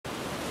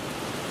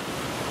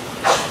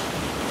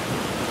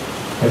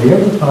Have you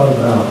ever thought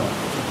about,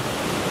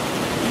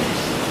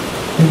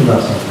 think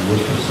about something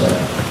just for a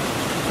second,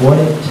 what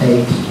it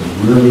takes to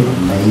really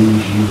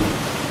amaze you?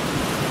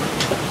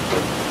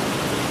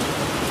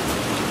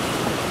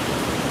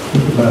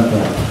 Think about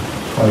that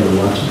while you're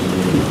watching the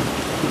video.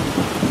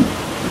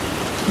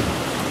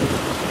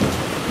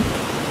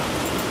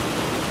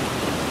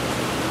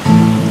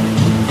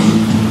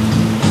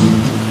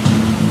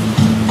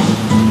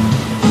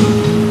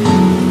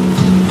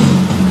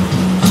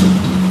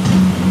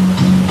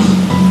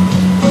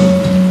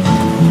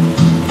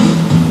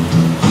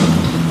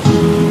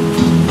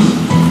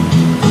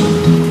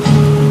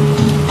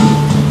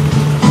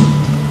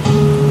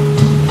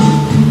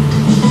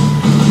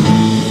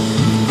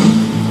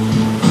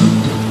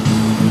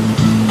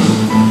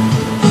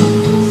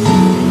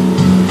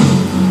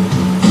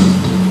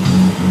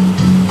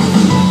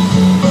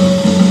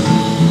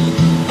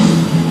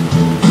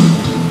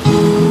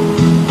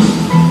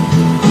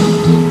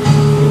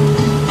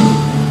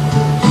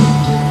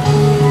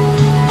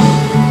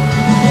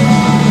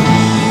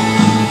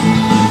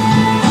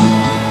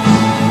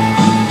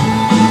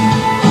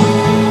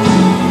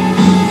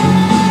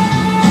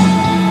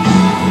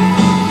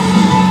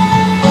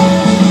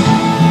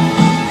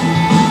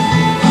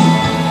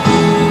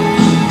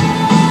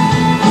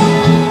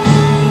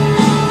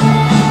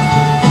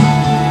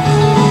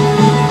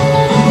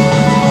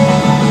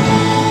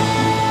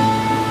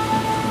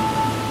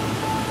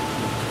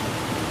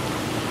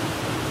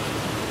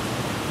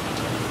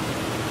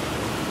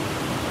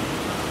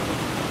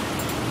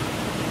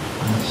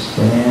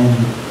 Stand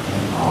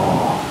in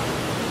awe.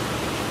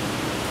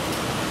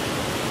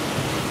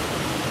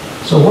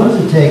 So what does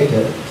it take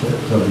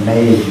to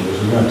amaze you? As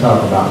we're going to talk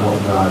about what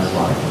God is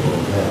like a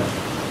little bit.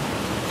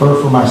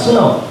 For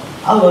myself,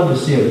 I love to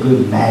see a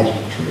good magic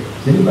trick.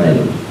 Does anybody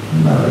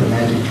like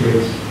magic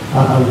tricks?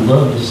 I would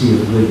love to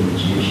see a good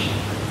magician.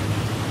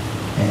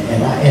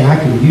 And I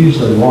could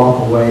usually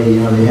walk away.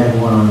 You know, they had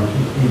one on,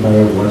 anybody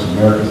ever watched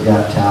America's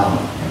Got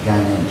Talent? A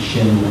guy named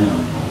Shin Lim,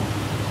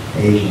 an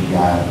Asian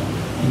guy.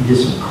 He did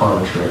some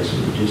card tricks that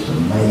were just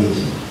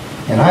amazing.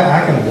 And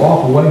I can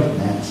walk away from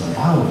that and say,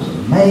 I was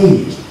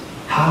amazed.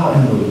 How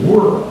in the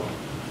world?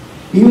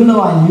 Even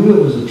though I knew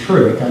it was a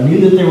trick, I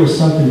knew that there was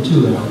something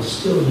to it, I was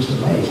still just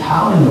amazed.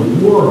 How in the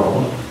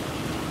world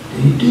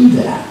did he do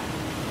that?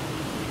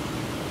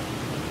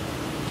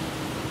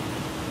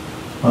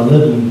 When I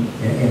lived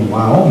in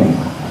Wyoming,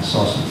 I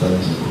saw some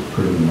things that were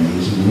pretty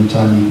amazing.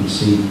 Anytime you can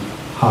see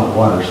hot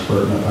water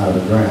spurting up out of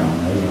the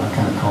ground, I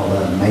kind of call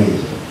that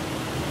amazing.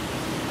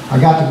 I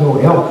got to go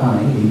elk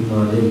hunting, even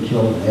though I didn't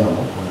kill an elk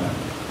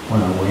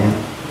when I went.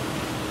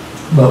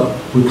 But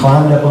we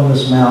climbed up on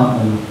this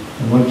mountain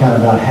and went kind of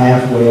about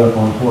halfway up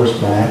on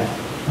horseback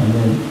and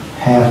then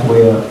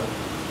halfway up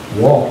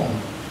walking.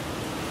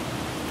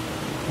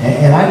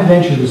 And I'd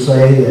venture to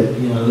say that,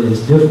 you know,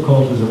 as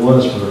difficult as it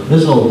was for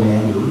this old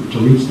man to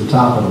reach the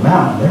top of the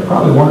mountain, there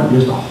probably weren't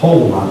just a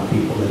whole lot of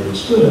people that had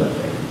stood up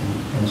there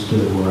and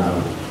stood where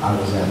I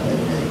was at that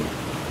day.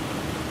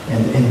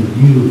 And the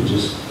view was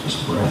just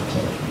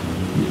breathtaking.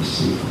 You could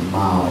see for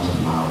miles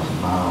and miles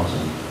and miles.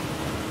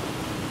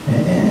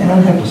 And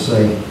I'd have to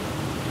say,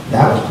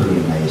 that was pretty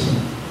amazing.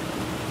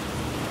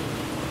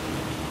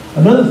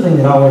 Another thing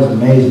that always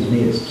amazes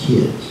me is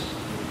kids.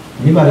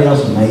 Anybody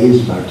else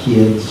amazed by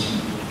kids?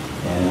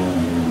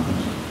 And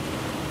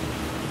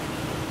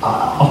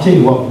I'll tell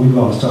you what we've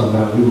always talked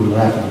about. We were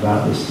laughing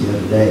about this the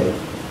other day.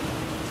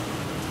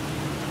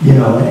 You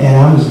know, and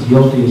I'm as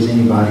guilty as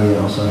anybody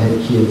else. I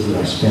had kids that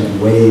I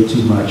spent way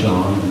too much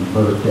on, and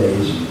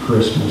birthdays and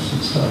Christmas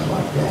and stuff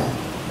like that.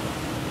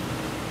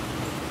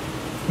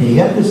 And you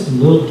got this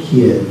little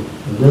kid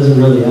that doesn't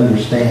really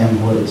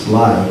understand what it's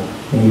like,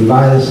 and you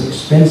buy this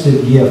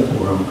expensive gift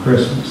for him on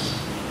Christmas.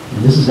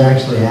 And this has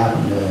actually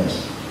happened to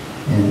us.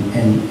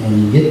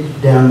 And you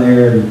get down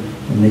there,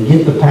 and they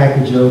get the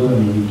package open,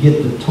 and you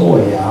get the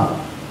toy out,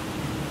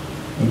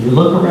 and you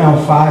look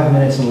around 5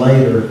 minutes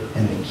later,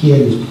 and the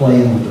kid is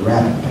playing with the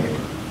wrapping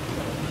paper.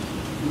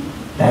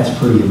 That's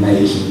pretty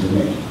amazing to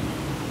me.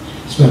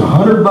 Spent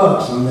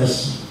 $100 on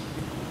this,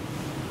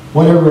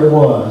 whatever it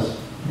was,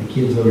 and the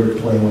kid's over here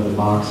playing with the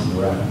box and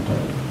the wrapping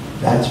paper.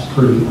 That's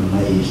pretty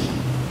amazing.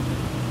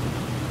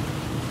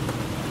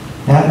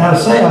 Now to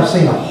say I've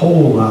seen a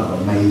whole lot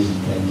of amazing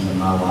things in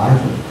my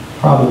life, it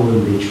probably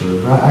wouldn't be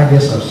true, but I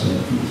guess I've seen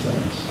a few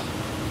things.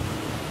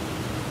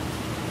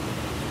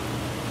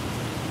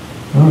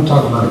 I want to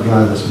talk about a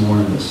guy this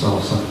morning that saw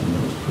something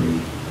that was pretty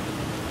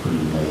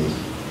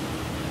amazing.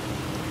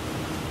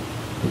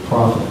 The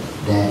prophet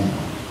Daniel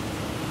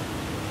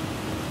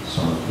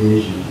saw a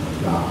vision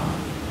of God.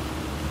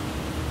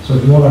 So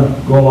if you want to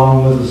go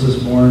along with us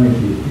this morning,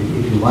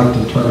 if you'd like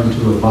to turn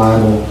to a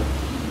Bible,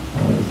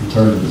 you can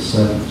turn to the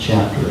 7th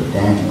chapter of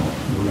Daniel.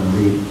 We're going to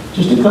read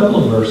just a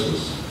couple of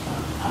verses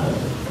out of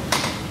it.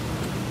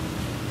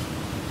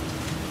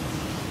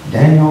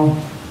 Daniel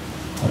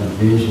had a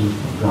vision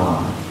of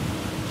God.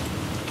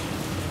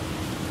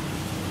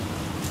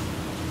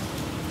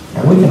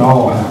 And we can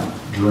all have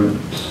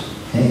dreams.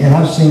 And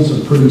I've seen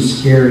some pretty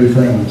scary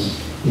things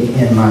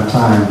in my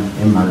time,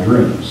 in my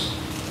dreams.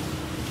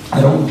 I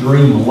don't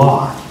dream a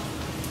lot,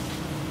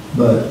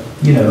 but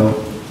you know,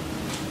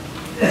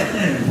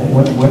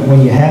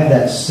 when you have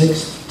that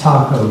sixth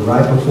taco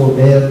right before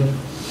bed,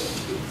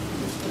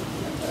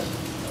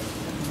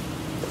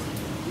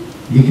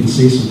 you can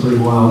see some pretty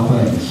wild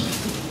things.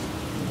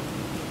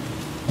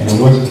 And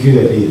it wasn't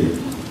good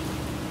either.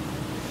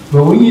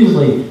 But we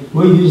usually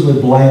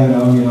blame it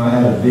on, you know, I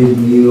had a big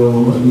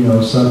meal, you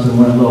know, something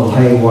went a little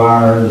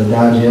haywire in the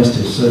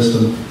digestive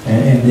system,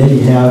 and then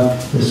you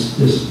have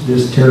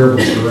this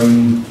terrible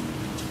dream.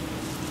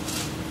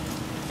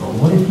 But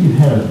what if you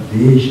had a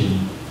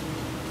vision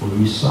where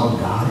you saw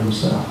God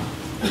Himself?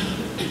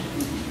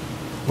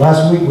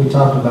 Last week we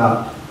talked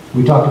about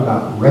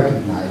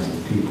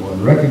recognizing people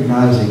and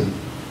recognizing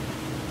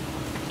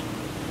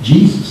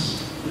Jesus.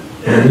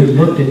 And we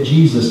looked at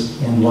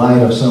Jesus in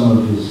light of some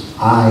of His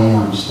I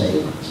am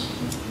statements.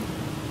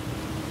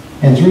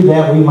 And through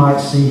that we might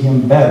see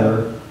Him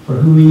better for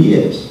who He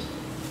is.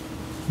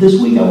 This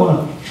week I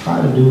want to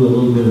try to do a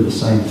little bit of the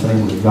same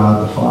thing with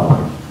God the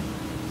Father.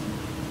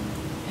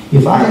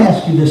 If I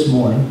ask you this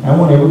morning, I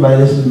want everybody,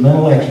 this is a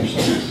mental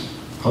exercise.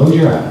 Close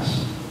your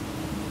eyes.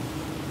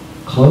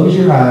 Close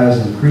your eyes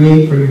and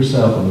create for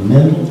yourself a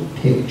mental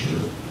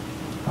picture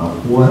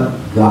of what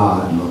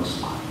God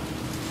looks like.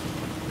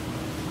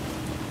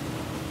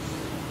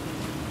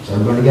 Has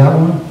everybody got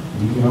one?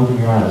 You can open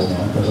your eyes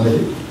now, because I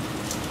did.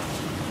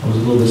 I was a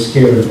little bit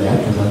scared of that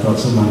because I thought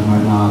somebody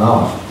might nod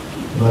off.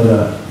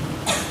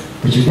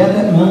 But you got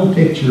that mental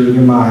picture in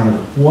your mind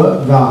of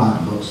what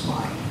God looks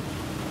like.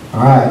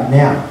 All right,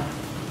 now,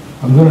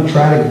 I'm going to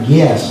try to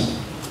guess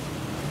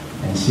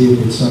and see if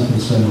it's something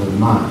similar to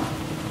mine.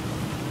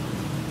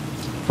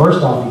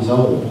 First off, He's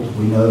old.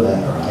 We know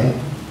that, right?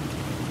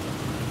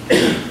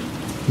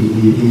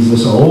 He's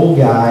this old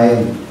guy.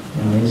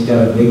 You know, he's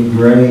got a big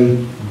gray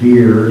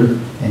beard,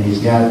 and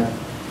he's got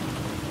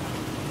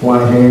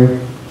white hair.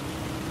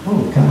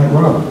 Oh, kind of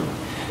like Robert.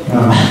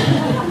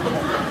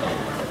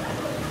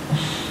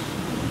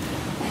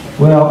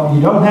 Well,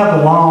 you don't have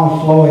the long,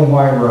 flowing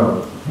white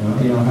robe. You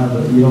know, you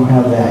don't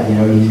have that. You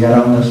know, he's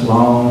got on this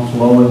long,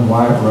 flowing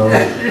white robe.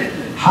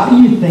 How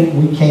do you think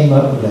we came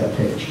up with that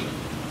picture?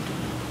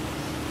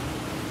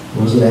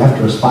 Was it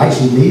after a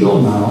spicy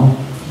meal? No,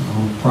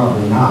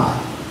 probably not.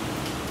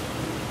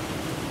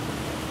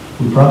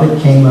 We probably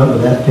came up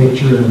with that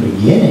picture in the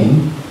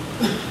beginning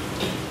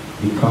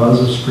because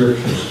of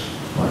scriptures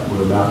like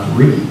we're about to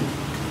read.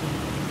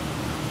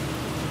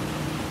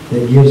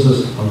 That gives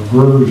us a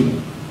version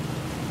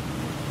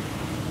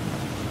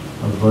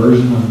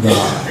of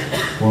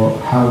God, or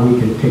how we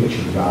could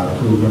picture God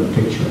if we were going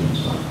to picture Him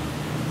as well.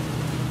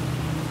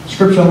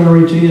 Scripture I'm going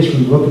to read to you is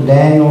from the book of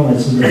Daniel, and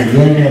it's in the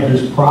beginning of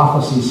his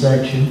prophecy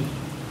section.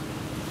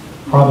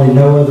 Probably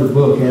no other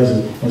book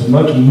has as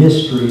much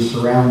mystery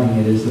surrounding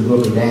it as the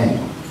book of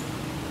Daniel.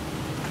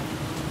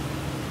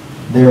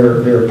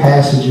 There are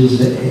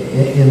passages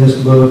in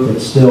this book that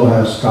still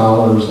have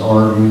scholars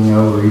arguing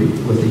over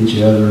with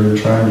each other and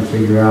trying to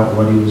figure out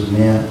what he was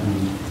meant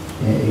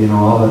and you know,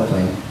 all that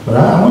thing. But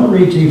I want to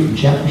read to you from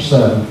chapter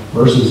 7,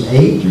 verses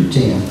 8 through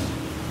 10,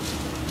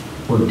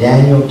 where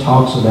Daniel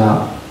talks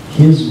about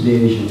his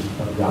vision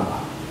of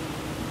God.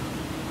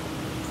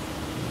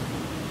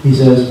 He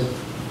says,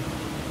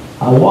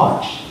 I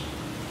watched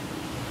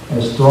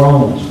as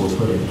thrones were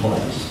put in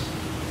place,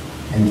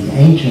 and the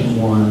Ancient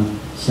One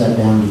sat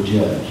down to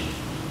judge.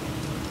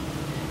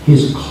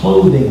 His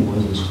clothing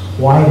was as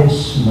white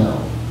as snow,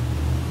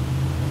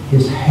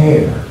 his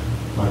hair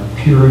like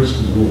purest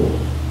wool.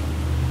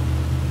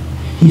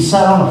 He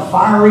sat on a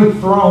fiery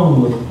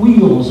throne with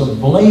wheels of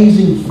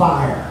blazing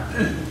fire,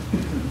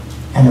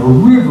 and a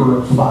river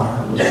of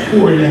fire was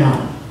pouring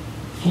out,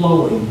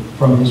 flowing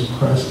from His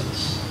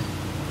presence.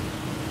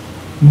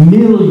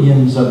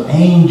 Millions of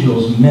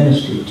angels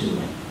ministered to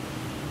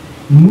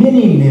Him.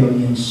 Many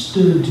millions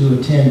stood to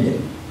attend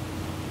Him.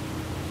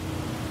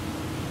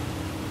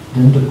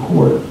 Then the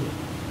court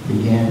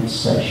began its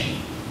session,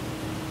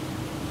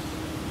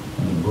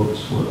 and the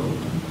books were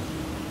opened.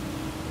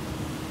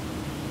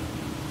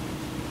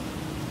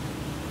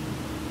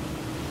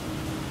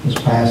 This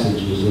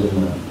passage is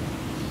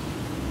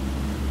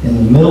in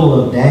the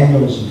middle of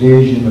Daniel's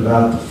vision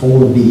about the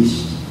four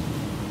beasts.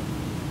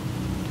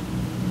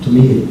 To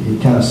me,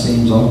 it kind of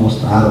seems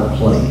almost out of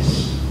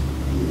place,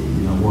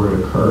 you know, where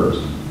it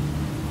occurs.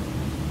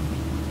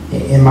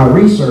 In my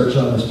research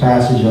on this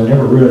passage, I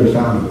never really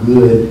found a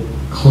good,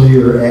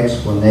 clear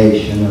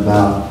explanation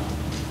about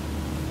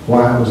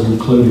why it was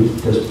included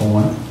at this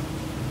point,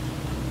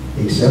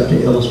 except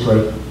to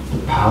illustrate the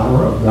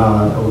power of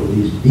God over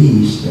these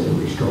beasts that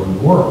were destroying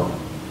the world.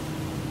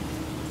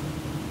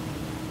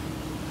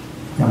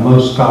 Now,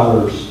 most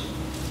scholars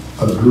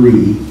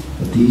agree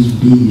that these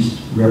beasts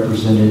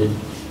represented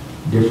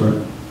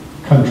different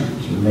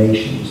countries or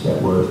nations that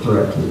were a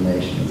threat to the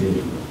nation of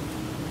Israel.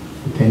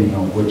 Depending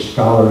on which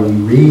scholar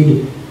you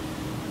read,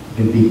 it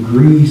could be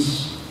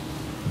Greece,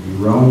 it could be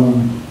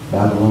Rome,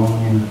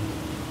 Babylonia,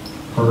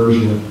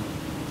 Persia.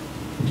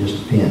 It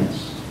just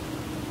depends.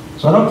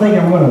 So I don't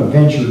think I'm going to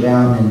venture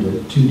down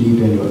too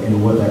deep into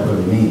what that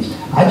really means.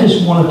 I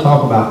just want to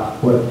talk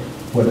about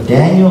what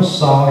Daniel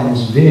saw in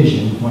his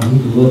vision when he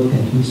looked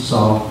and he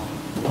saw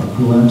a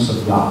glimpse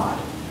of God.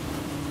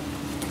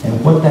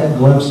 And what that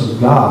glimpse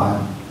of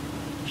God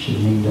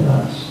should mean to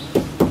us.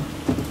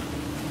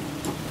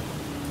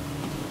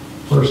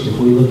 First, if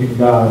we look at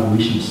God,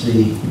 we should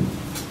see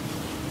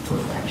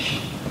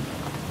perfection.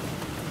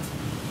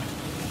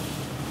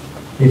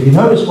 If you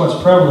notice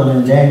what's prevalent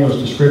in Daniel's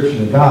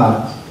description of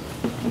God,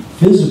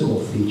 physical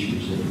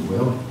features, if you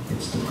will,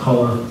 it's the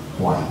color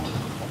white.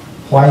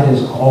 White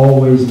is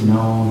always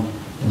known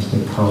as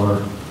the color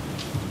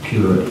of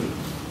purity.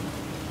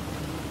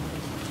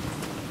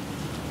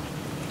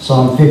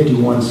 Psalm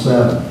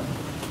 51:7,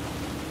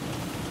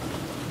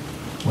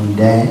 when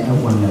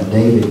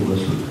David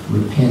was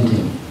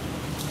repenting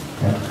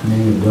after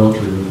committing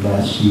adultery with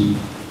Bathsheba,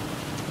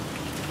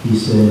 he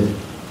said,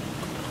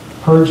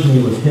 "Purge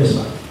me with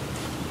hyssop,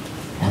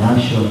 and I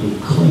shall be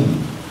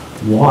clean.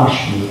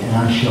 Wash me, and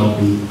I shall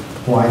be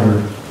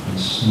whiter than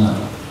snow."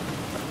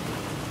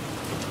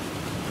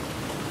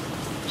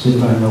 Does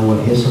anybody know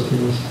what hyssop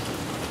is?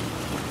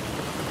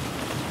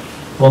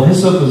 Well,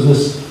 hyssop is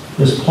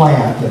this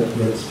plant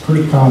that's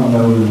pretty common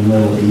over in the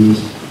Middle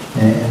East,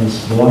 and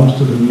it belongs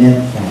to the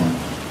mint family.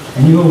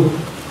 And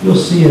you'll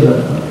see it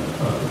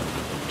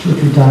 2 or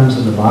 3 times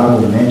in the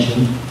Bible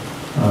mentioned.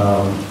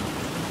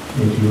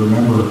 If you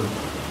remember,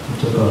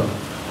 he took a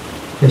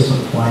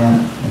hyssop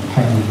plant and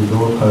painted the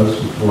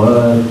doorpost with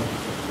blood,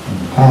 and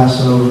the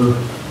Passover,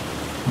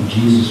 when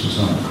Jesus was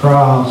on the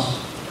cross,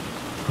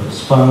 put a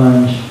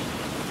sponge,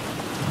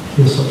 a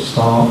hyssop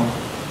stalk.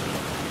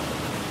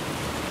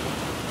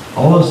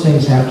 All those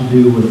things have to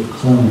do with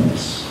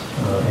cleanliness.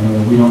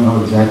 And we don't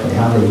know exactly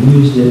how they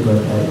used it, but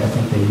I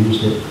think they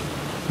used it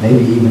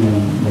maybe even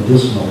in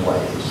medicinal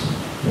ways.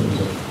 It was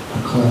a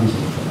cleansing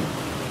thing.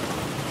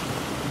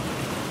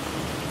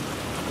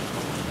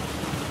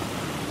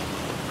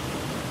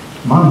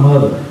 My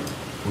mother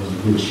was a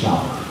good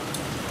shopper.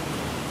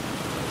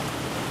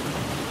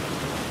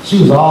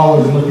 She was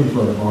always looking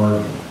for a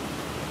bargain.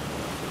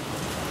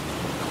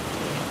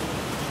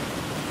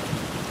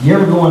 You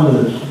ever go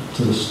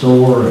into the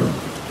store and,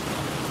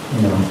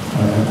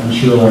 I'm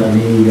sure like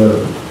me, you go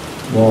to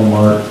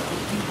Walmart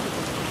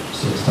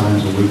 6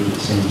 times a week, it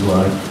seems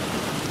like.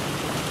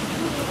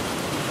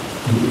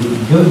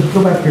 You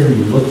go back there and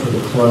you look for the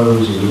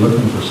clothes, or you're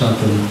looking for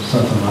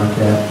something like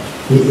that.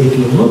 If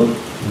you look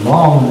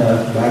long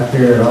enough back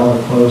there at all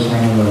the clothes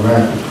hanging on the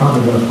rack, you're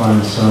probably going to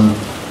find some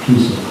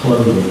piece of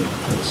clothing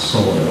that's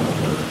soiled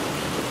or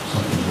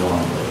something's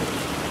wrong with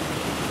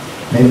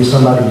it. Maybe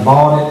somebody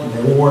bought it and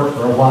they wore it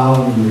for a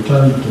while and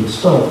returned it to the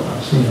store.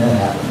 I've seen that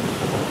happen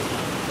before.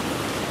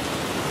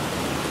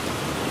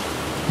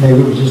 Maybe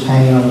it was just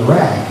hanging on the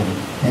rack,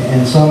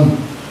 and some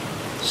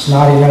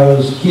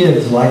snotty-nosed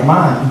kids like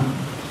mine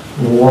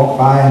will walk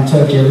by and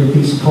touch every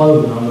piece of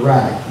clothing on the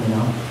rack,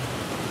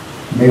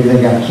 Maybe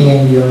they got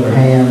candy on their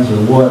hands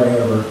or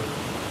whatever.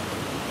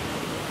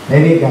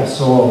 Maybe it got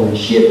soiled in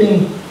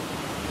shipping.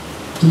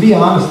 To be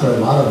honest, there are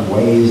a lot of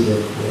ways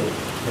that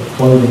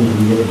clothing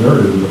can get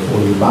dirty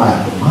before you buy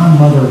it. But my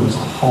mother was a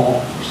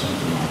hawk for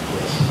something like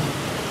this.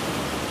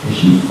 If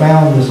she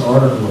found this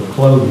article of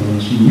clothing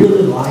and she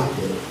really liked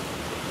it,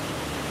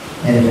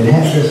 and if it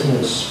had this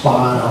little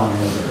spot on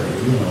it,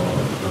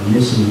 or a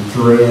missing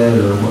thread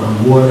or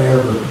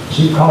whatever,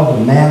 she called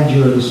the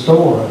manager of the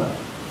store up.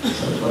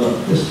 Said, "Look,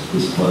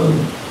 this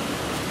clothing."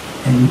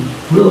 And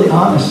really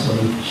honestly,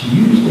 she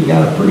usually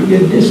got a pretty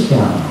good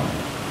discount on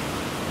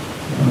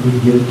it.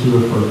 We'd give it to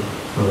her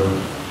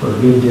for a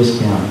good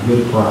discount, a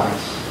good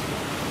price.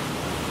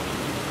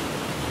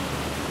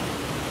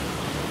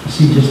 You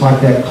see, just like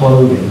that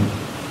clothing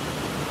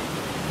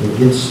that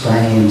gets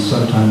stained,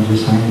 sometimes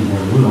just hanging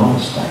there, we're all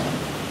stained.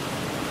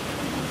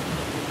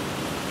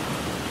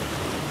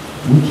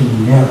 We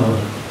can never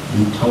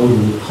be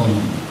totally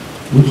clean.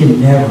 We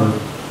can never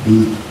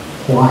be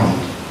white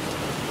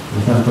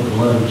without the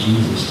blood of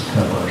Jesus to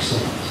cover our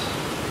sins.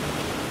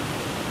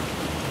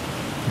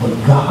 But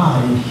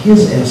God, in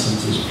His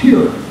essence, is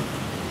pure.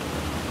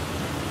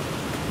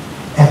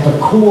 At the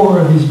core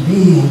of His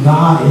being,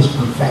 God is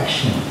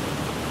perfection.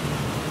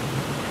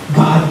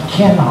 God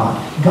cannot,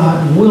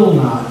 God will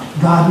not,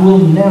 God will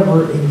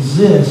never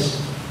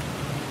exist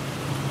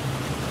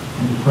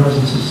in the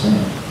presence of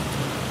sin.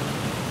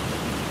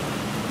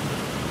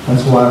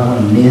 That's why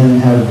when men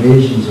have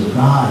visions of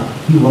God,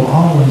 He will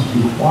always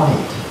be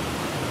white.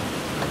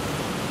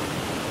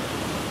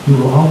 He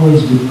will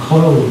always be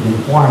clothed in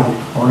white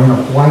or in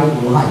a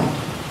white light.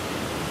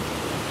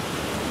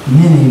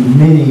 Many,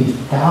 many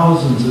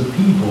thousands of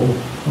people,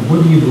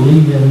 whether you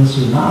believe in this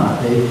or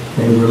not, they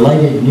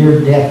related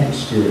near-death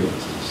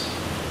experiences.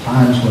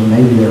 Times when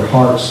maybe their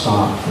heart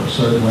stopped for a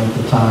certain length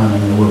of time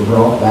and they were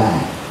brought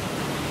back.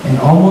 And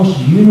almost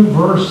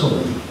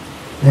universally,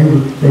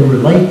 they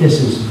relate this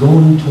as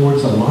going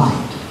towards a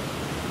light.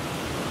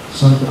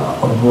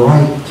 A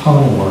bright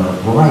tunnel or a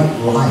bright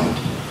light.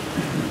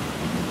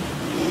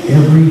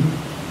 Every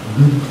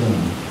good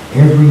thing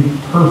Every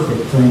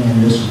perfect thing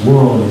in this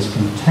world is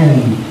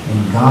contained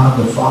in God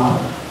the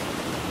Father,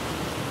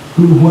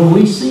 who, when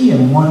we see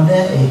him one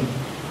day,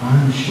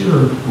 I'm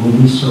sure will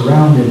be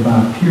surrounded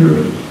by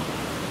purity.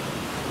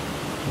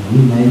 And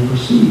we may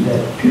perceive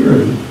that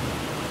purity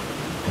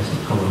as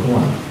the color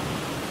white.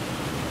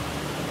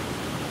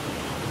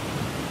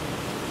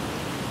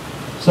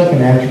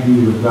 Second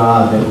attribute of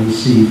God that we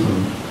see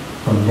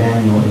from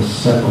Daniel is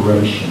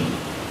separation.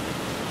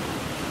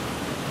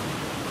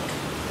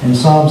 In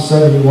Psalm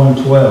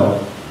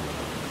 71:12,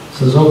 it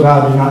says, "O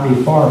God, do not be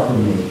far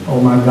from me.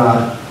 O my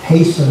God,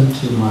 hasten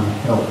to my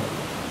help."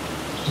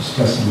 I was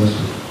discussing this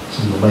with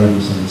some of the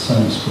ladies in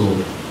Sunday school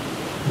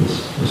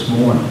this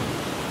morning.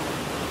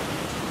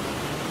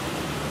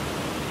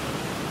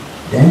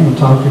 Daniel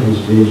talked in his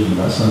vision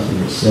about something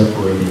that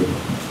separated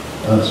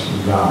us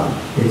from God.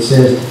 It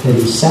says that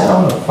he sat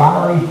on a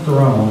fiery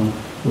throne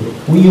with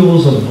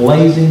wheels of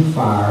blazing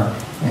fire,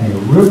 and a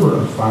river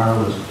of fire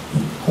was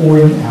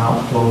pouring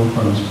out, flowing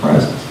from his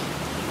presence.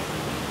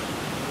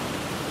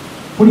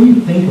 What do you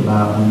think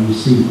about when you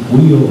see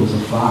wheels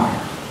of fire?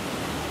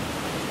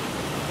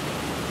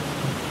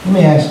 Let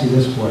me ask you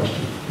this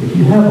question. If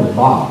you have a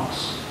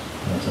box,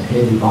 that's a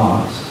heavy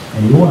box,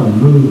 and you want to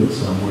move it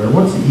somewhere,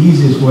 what's the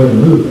easiest way to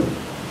move it?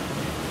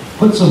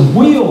 Put some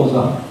wheels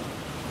on it.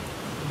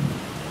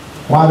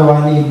 Why do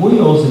I need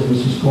wheels if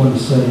it's just going to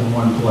sit in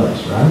one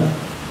place, right?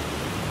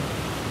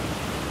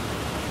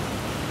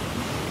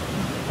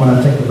 When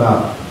I think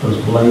about those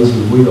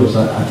blazing wheels,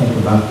 I think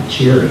about the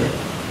chariot.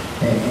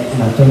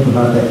 And I think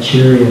about that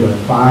chariot of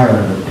fire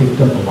that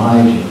picked up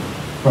Elijah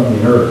from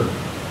the earth.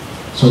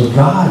 So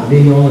God,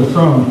 being on the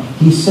throne,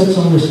 he sits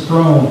on this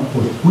throne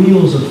with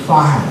wheels of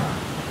fire.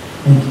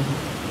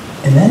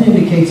 And that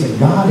indicates that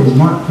God is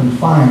not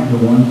confined to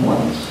one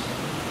place.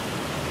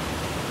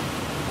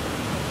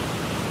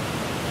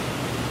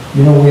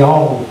 You know, we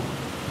all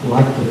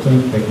like to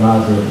think that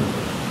God's everywhere.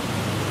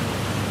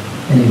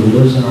 And he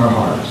lives in our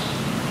hearts.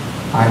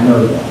 I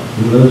know that.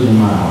 He lives in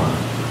my heart.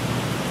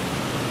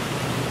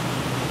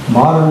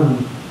 Modern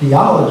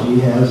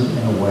theology has,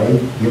 in a way,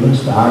 given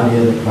us the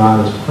idea that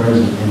God is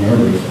present in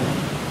everything.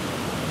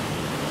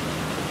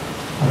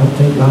 I don't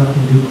think God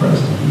can be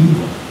present in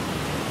evil.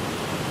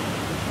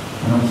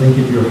 I don't think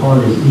if your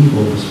heart is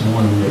evil this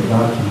morning that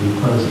God can be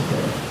present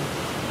there.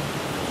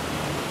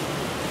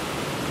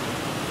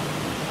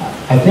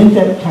 I think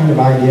that kind of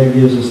idea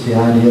gives us the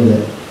idea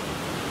that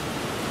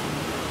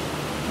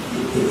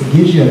it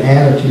gives you an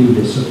attitude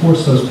that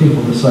supports those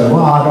people that say,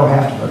 well, I don't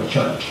have to go to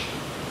church.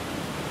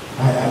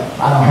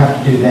 I don't have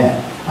to do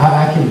that.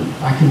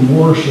 I can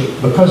worship.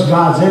 Because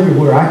God's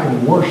everywhere, I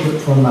can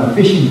worship from my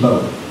fishing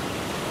boat.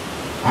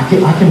 I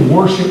can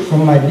worship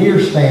from my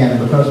deer stand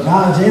because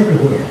God's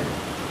everywhere.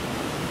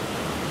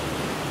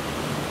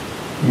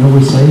 You know,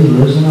 we say he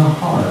lives in our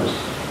hearts.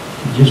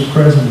 He's just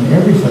present in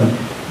everything.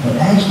 But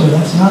actually,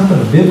 that's not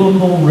the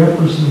biblical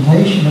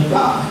representation of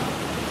God.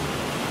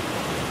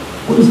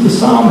 What does the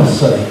psalmist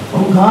say?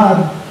 Oh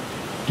God,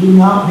 do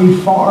not be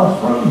far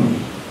from me.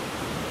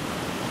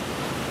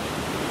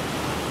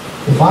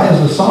 If I, as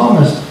a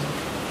psalmist,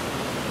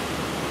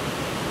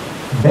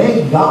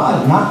 beg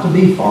God not to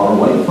be far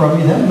away from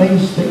me, that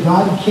means that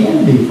God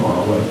can be far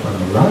away from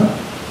me, right?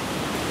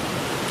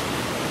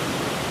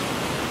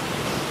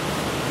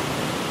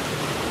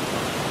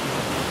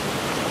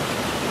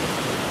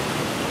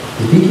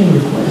 If he can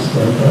request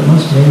that, that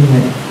must mean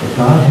that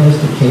God has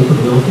the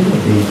capability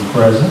of being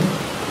present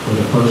with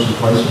a person,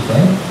 place, or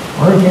thing,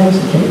 or he has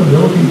the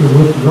capability to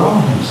withdraw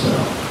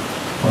himself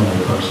from a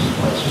person,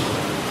 place, or thing.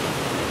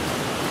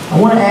 I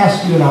want to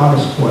ask you an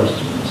honest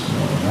question this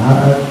morning.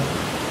 I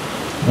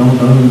don't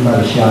know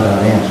anybody shout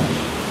out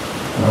answers,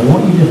 but I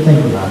want you to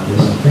think about this,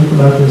 and think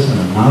about this in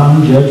a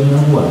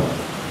non-judgmental way.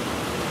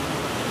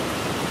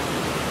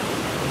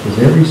 Does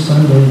every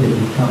Sunday that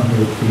you come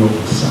here feel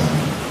the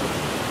same?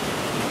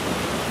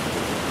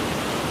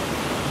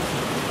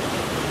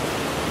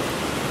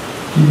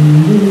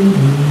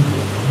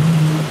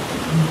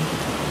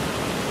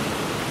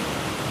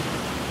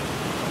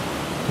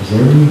 Does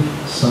every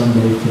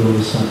Sunday feel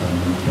the same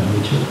when you come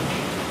to church?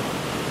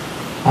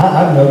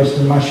 I've noticed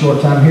in my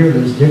short time here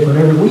that it's different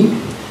every week.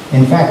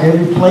 In fact,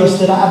 every place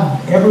that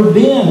I've ever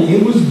been,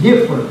 it was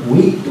different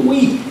week to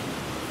week.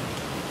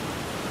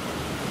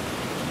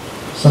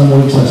 Some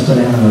weeks I sit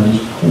down and I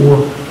just pour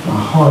my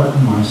heart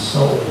and my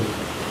soul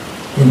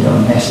into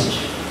a message.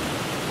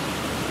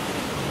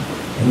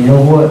 And you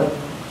know what?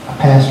 A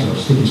pastor will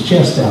stick his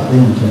chest out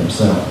then to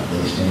himself, at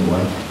least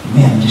anyway.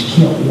 Man, I just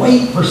can't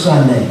wait for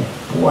Sunday.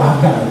 Boy,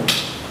 I've got to.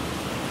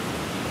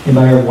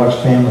 Anybody ever watch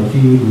Family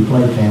Feud? We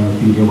played Family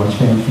Feud. You watch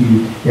Family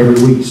Feud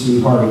every week.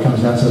 Steve Harvey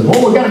comes out and says,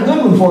 "Well, we got a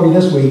good one for you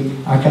this week."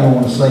 I kind of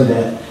want to say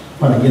that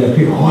when I get up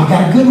here. "Oh, I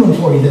got a good one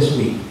for you this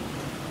week."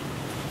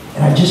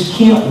 And I just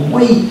can't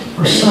wait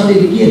for Sunday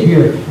to get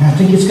here. And I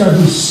think it's going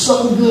to be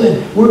so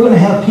good. We're going to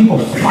have people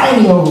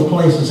fighting over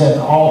places at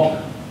the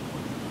altar.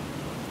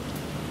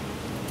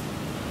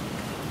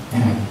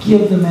 And I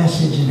give the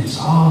message and it's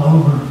all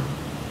over.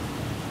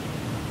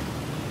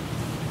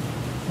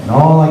 And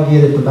all I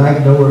get at the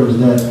back door is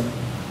that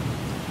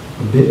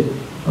a bit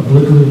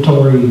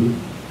obligatory,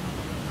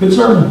 good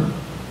sermon.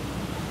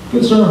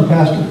 Good sermon,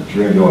 Pastor.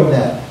 Sure enjoyed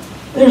that.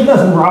 There's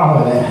nothing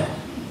wrong with that.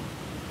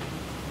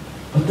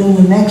 But then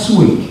the next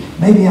week,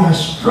 maybe I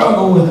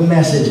struggle with the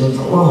message. It's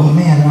like, oh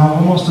man,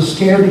 I'm almost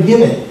scared to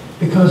give it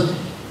because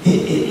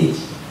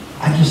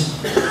I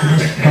just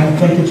don't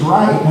think it's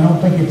right. I don't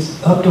think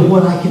it's up to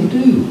what I can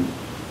do.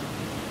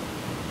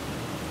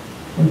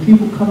 And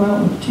people come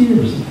out with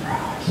tears in their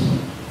eyes.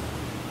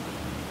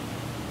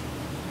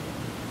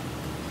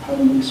 How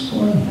do you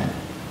explain that?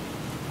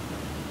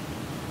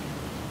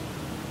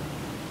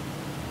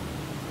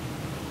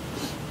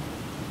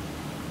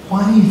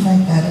 Why do you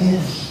think that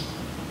is?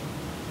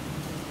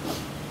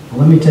 Well,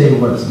 let me tell you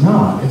what it's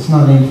not. It's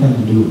not anything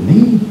to do with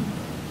me.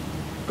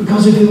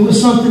 Because if it was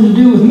something to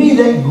do with me,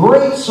 that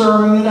great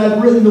sermon that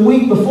I'd written the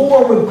week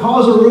before would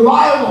cause a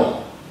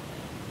revival.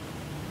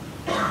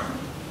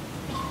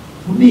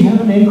 We'd be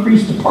having to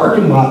increase the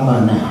parking lot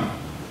by now.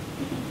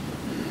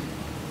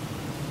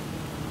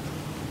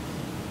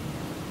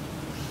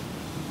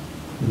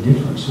 The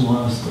difference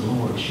was the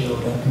Lord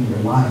showed up in your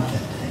life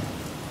that day.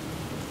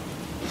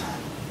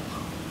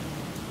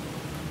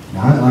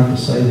 Now, I'd like to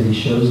say that He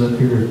shows up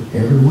here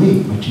every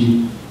week, but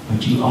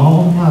you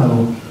all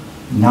know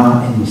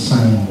not in the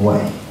same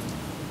way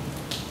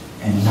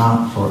and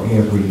not for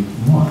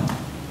everyone.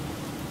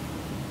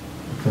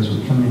 Because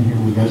we come in here,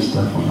 we got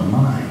stuff on our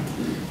mind.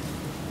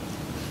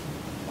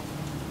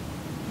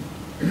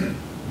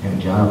 We got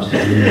jobs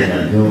to do, we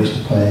got bills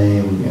to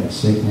pay, we got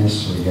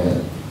sickness, we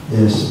got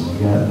this and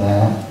we got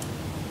that.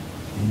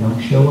 They don't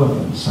show up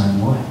in the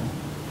same way.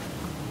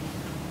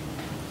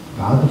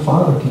 God the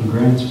Father can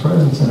grant His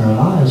presence in our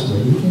lives, but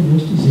He can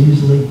just as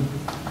easily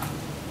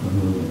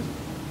remove it.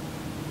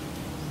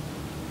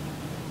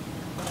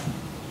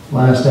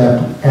 Last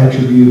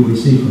attribute we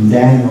see from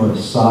Daniel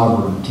is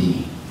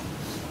sovereignty.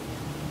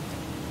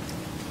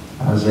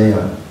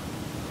 Isaiah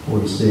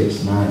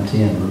 46, 9,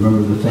 10.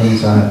 Remember the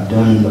things I have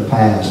done in the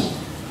past,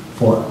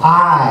 for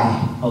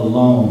I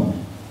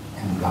alone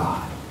am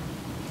God.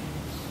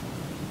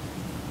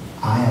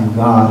 I am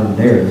God and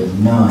there is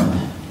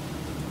none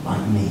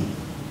like me.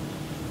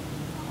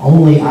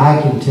 Only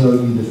I can tell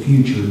you the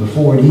future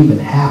before it even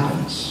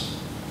happens.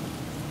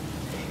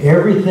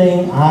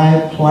 Everything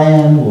I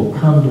plan will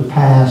come to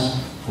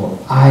pass, for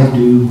I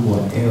do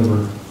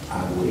whatever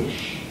I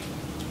wish.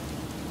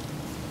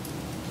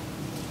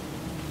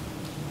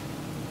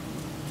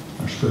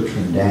 Our scripture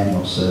in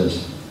Daniel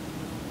says,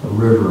 a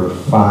river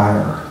of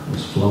fire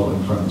was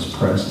flowing from His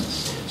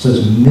presence. It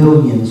says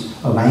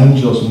millions of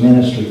angels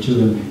ministered to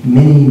Him.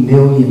 Many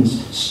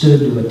millions stood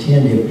to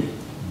attend Him.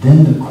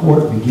 Then the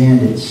court began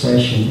its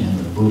session and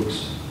the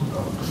books were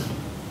opened.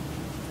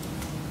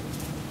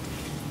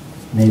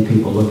 Many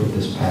people look at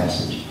this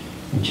passage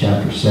in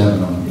chapter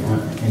 7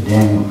 in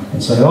Daniel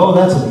and say, oh,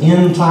 that's an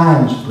end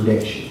times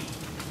prediction.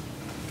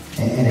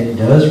 And it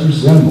does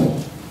resemble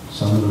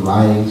some of the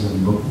writings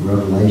in the book of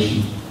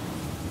Revelation.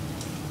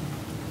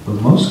 But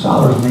most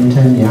scholars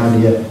maintain the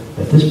idea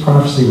that this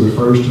prophecy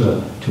refers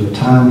to a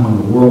time when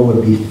the world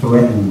would be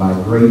threatened by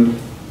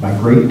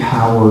great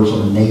powers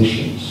or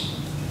nations.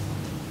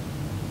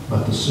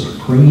 But the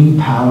supreme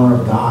power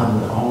of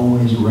God would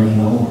always reign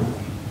over them.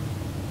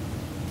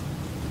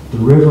 The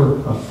river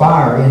of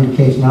fire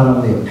indicates not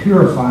only a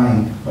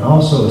purifying, but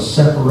also a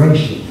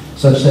separation,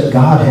 such that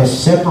God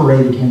has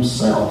separated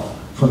Himself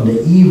from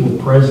the evil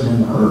present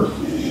in the earth.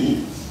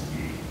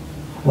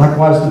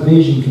 Likewise, the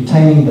vision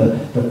containing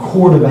the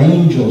court of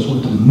angels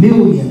with the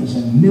millions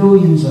and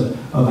millions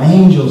of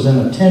angels in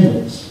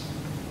attendance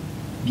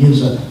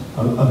gives a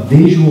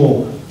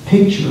visual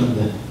picture of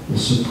the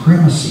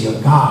supremacy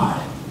of God.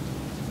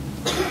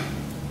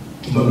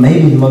 But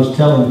maybe the most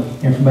telling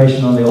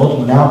information on the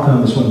ultimate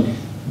outcome is when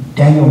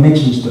Daniel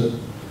mentions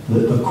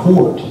the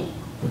court.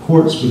 The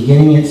court's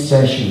beginning its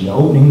session, the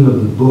opening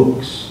of the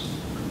books.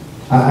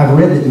 I've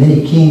read that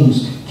many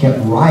kings kept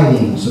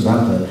writings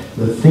about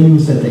the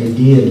things that they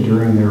did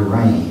during their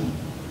reign.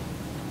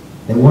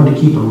 They wanted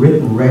to keep a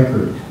written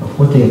record of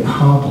what they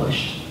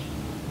accomplished.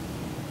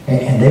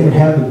 And they would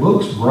have the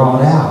books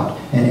brought out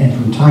and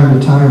from time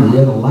to time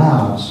read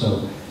aloud.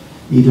 So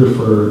either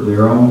for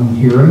their own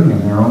hearing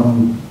and their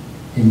own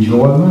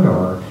enjoyment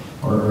or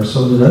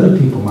so that other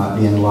people might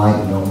be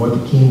enlightened on what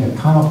the king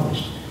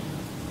accomplished.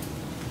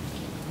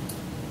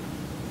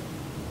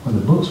 When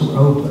the books were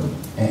opened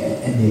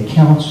and the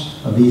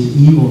accounts of these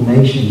evil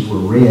nations were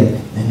read,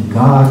 then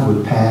God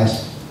would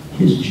pass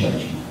His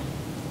judgment.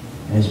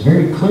 And it's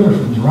very clear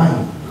from His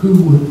writing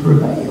who would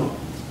prevail.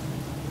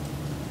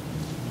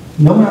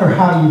 No matter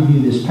how you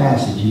view this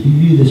passage, if you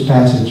view this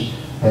passage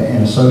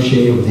and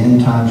associate it with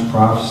end times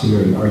prophecy,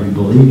 or you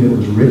believe it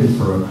was written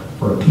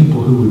for a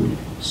people who would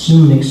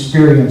soon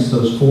experience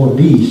those four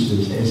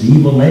beasts as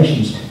evil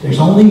nations, there's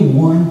only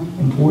one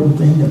important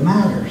thing that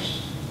matters.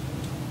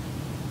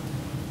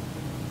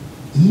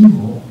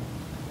 Evil,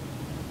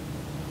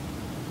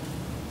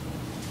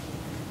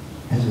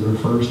 as it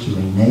refers to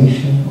a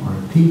nation or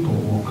a people,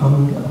 will come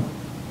and go.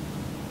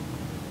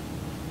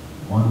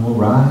 One will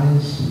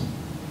rise,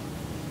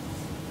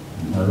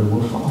 another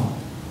will fall.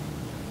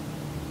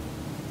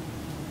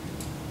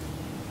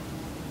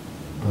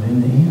 But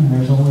in the end,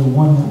 there's only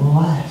one that will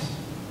last.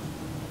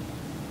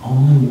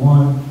 Only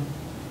one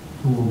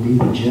who will be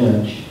the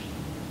judge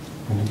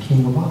and the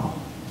king of all.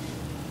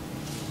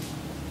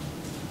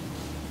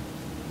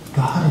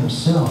 God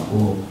himself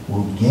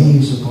will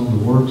gaze upon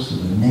the works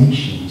of the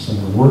nations and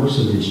the works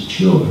of his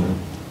children,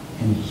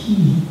 and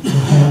he will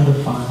have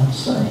the final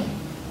say.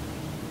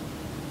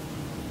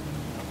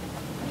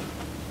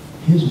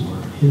 His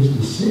word, his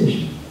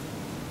decision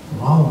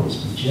will always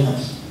be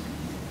just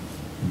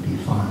and be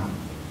final.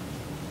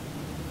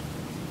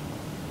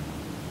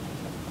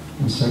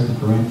 In 2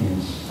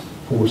 Corinthians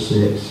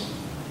 4:6,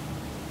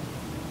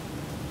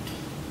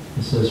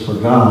 it says, "For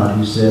God,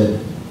 who said,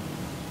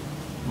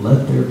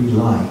 'Let there be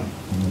light,'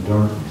 in the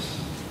darkness,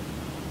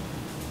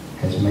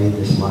 has made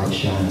this light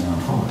shine in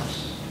our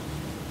hearts,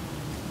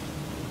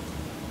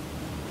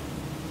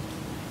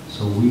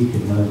 so we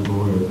could know the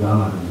glory of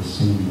God and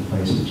see in the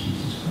face of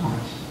Jesus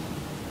Christ."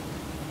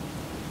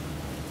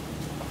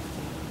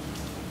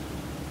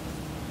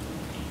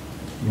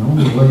 The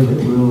only way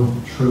that we'll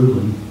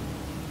truly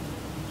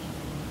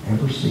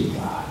ever see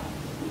God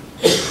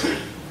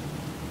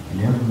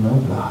and ever know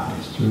God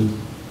is through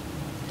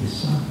his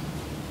Son,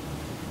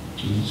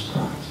 Jesus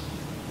Christ.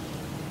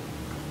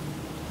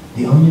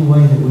 The only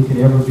way that we could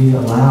ever be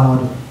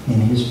allowed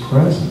in his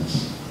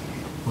presence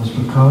was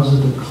because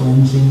of the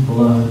cleansing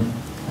blood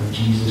of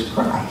Jesus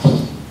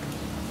Christ.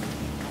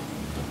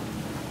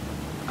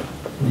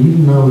 But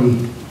even though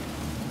he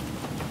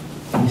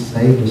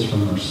saved us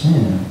from our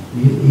sin,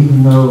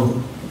 even though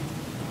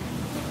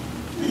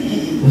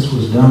this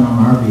was done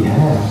on our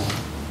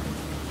behalf,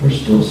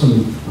 there's still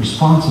some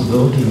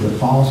responsibility that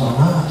falls on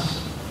us.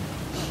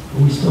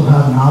 We still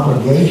have an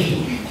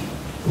obligation.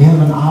 We have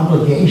an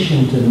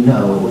obligation to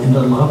know and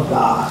to love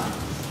God.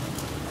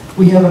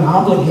 We have an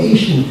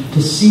obligation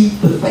to seek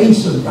the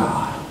face of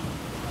God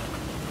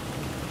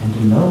and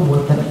to know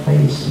what that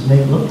face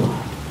may look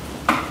like.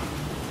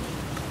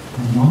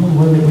 And the only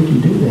way that we can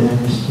do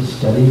that is to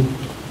study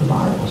the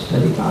Bible,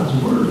 study God's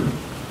Word.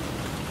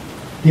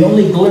 The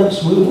only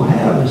glimpse we will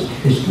have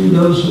is through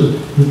those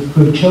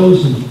who have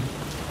chosen,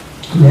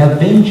 who have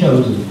been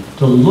chosen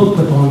to look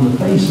upon the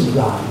face of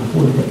God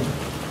before they.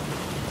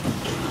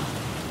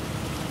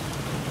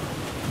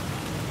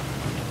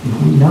 If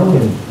we know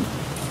him,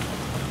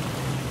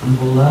 we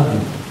will love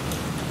him.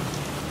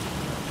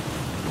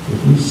 If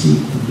we seek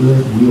the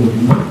good, we will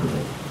be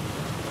good.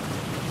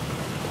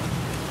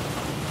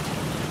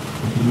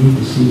 If you need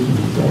to seek him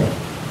today,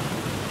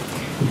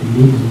 if you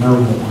need to know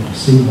more, to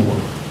see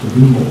more, to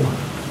be more,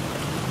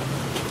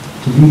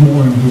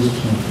 in his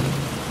kingdom,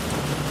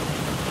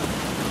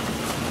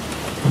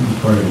 come and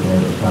pray today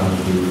that God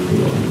will be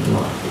revealed in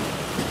your life.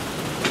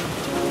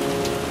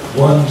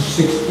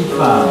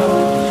 165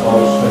 is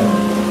all said.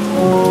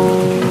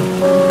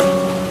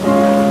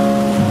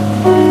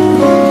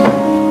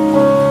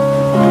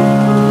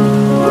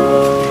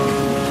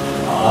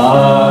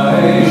 I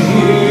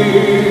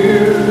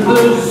hear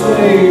the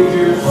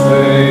Savior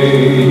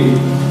say,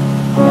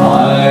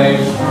 "My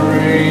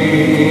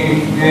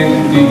strength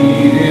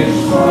indeed is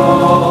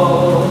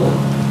small.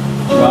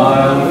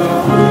 Child of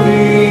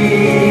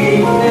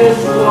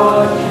weakness,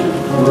 watch and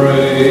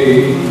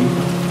pray.